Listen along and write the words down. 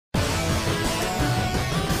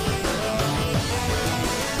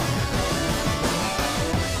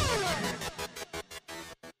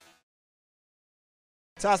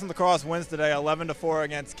Towson Lacrosse wins today 11-4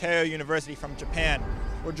 against Keio University from Japan.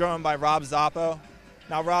 We're joined by Rob Zappo.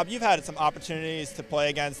 Now, Rob, you've had some opportunities to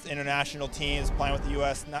play against international teams, playing with the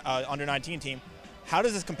U.S. under-19 team. How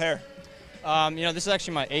does this compare? This is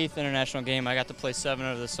actually my 8th international game. I got to play 7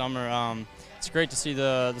 over the summer. It's great to see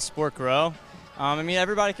the sport grow.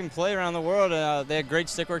 Everybody can play around the world. They had great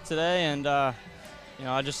stick work today, and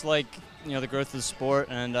I just like the growth of the sport,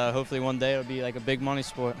 and hopefully one day it'll be like a big money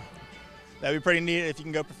sport. That'd be pretty neat if you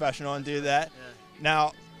can go professional and do that. Yeah.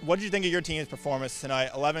 Now, what did you think of your team's performance tonight?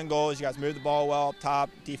 11 goals, you guys moved the ball well up top,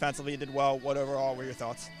 defensively you did well. What overall were your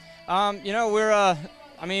thoughts?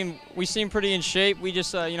 We seem pretty in shape. We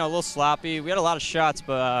just, a little sloppy. We had a lot of shots,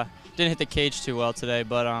 but didn't hit the cage too well today.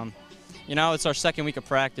 But, it's our second week of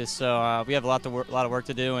practice, so we have a lot of work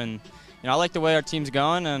to do. And, I like the way our team's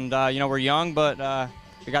going, and, we're young, but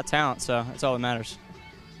we got talent, so that's all that matters.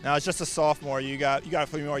 Now, it's just a sophomore. You got a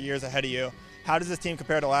few more years ahead of you. How does this team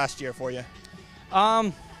compare to last year for you?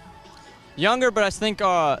 Younger, but I think,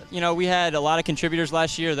 we had a lot of contributors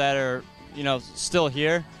last year that are, still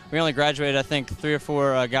here. We only graduated, I think, 3 or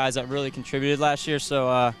 4 guys that really contributed last year.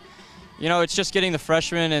 So, it's just getting the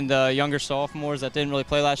freshmen and the younger sophomores that didn't really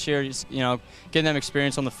play last year, just, getting them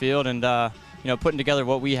experience on the field and, putting together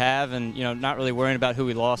what we have and, not really worrying about who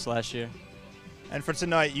we lost last year. And for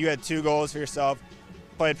tonight, you had 2 goals for yourself.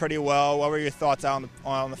 Played pretty well. What were your thoughts out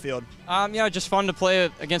on the field? Just fun to play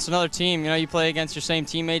against another team. You play against your same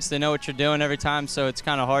teammates. They know what you're doing every time, so it's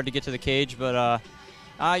kind of hard to get to the cage. But,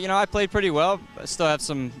 I played pretty well. I still have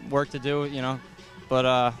some work to do,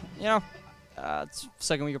 But, it's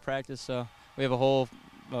second week of practice, so we have a whole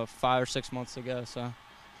 5 or 6 months to go. So,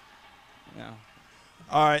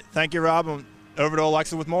 All right. Thank you, Rob. Over to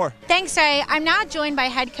Alexa with more. Thanks, Ray. I'm now joined by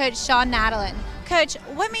head coach Sean Nadalin. Coach,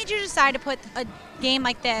 what made you decide to put a game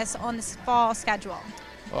like this on this fall schedule?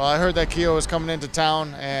 Well, I heard that Keio was coming into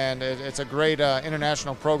town, and it's a great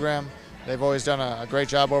international program. They've always done a great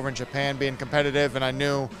job over in Japan being competitive, and I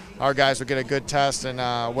knew our guys would get a good test and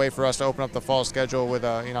a way for us to open up the fall schedule with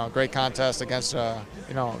a great contest against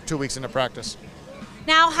 2 weeks into practice.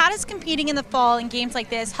 Now, how does competing in the fall in games like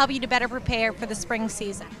this help you to better prepare for the spring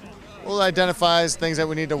season? Well, it identifies things that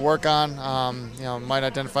we need to work on. Might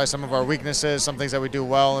identify some of our weaknesses, some things that we do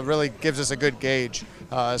well. It really gives us a good gauge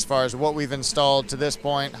as far as what we've installed to this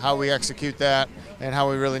point, how we execute that, and how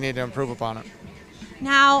we really need to improve upon it.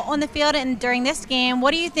 Now, on the field and during this game, what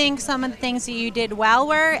do you think some of the things that you did well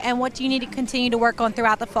were, and what do you need to continue to work on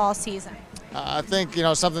throughout the fall season? I think,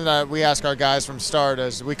 something that we ask our guys from start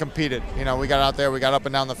is we competed. We got out there, we got up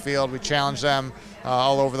and down the field, we challenged them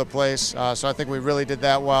all over the place. So I think we really did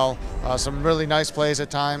that well. Some really nice plays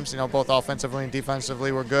at times, both offensively and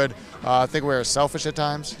defensively were good. I think we were selfish at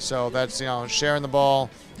times, so that's, sharing the ball.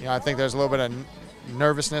 I think there's a little bit of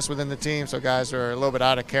nervousness within the team, so guys are a little bit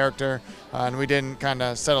out of character, and we didn't kind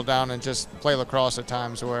of settle down and just play lacrosse at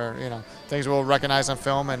times where, things we'll recognize on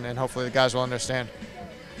film and hopefully the guys will understand.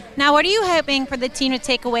 Now, what are you hoping for the team to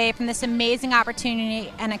take away from this amazing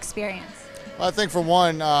opportunity and experience? Well, I think for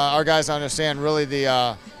one, our guys understand really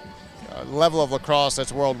the level of lacrosse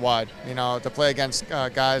that's worldwide. To play against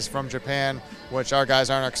guys from Japan, which our guys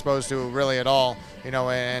aren't exposed to really at all,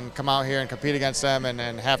 and come out here and compete against them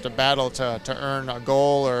and have to battle to earn a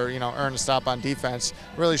goal or, earn a stop on defense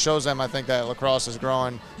really shows them, I think, that lacrosse is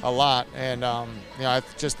growing a lot. And, I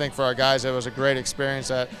just think for our guys it was a great experience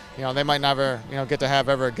that, they might never, get to have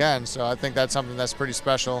ever again. So I think that's something that's pretty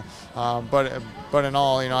special. But in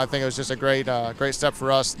all, I think it was just a great step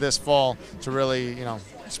for us this fall to really,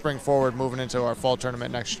 spring forward moving into our fall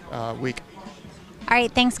tournament next week. All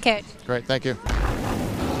right, thanks, Coach. Great, thank you.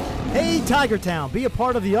 Hey, Tiger Town, be a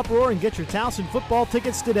part of the uproar and get your Towson football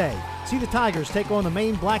tickets today. See the Tigers take on the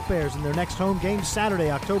Maine Black Bears in their next home game Saturday,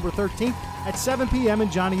 October 13th at 7 p.m. in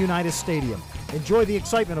Johnny Unitas Stadium. Enjoy the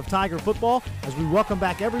excitement of Tiger football as we welcome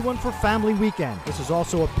back everyone for Family Weekend. This is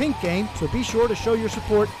also a pink game, so be sure to show your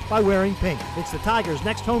support by wearing pink. It's the Tigers'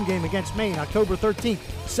 next home game against Maine, October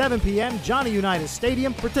 13th, 7 p.m., Johnny Unitas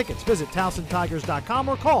Stadium. For tickets, visit TowsonTigers.com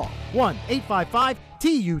or call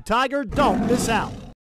 1-855-TU-TIGER. Don't miss out.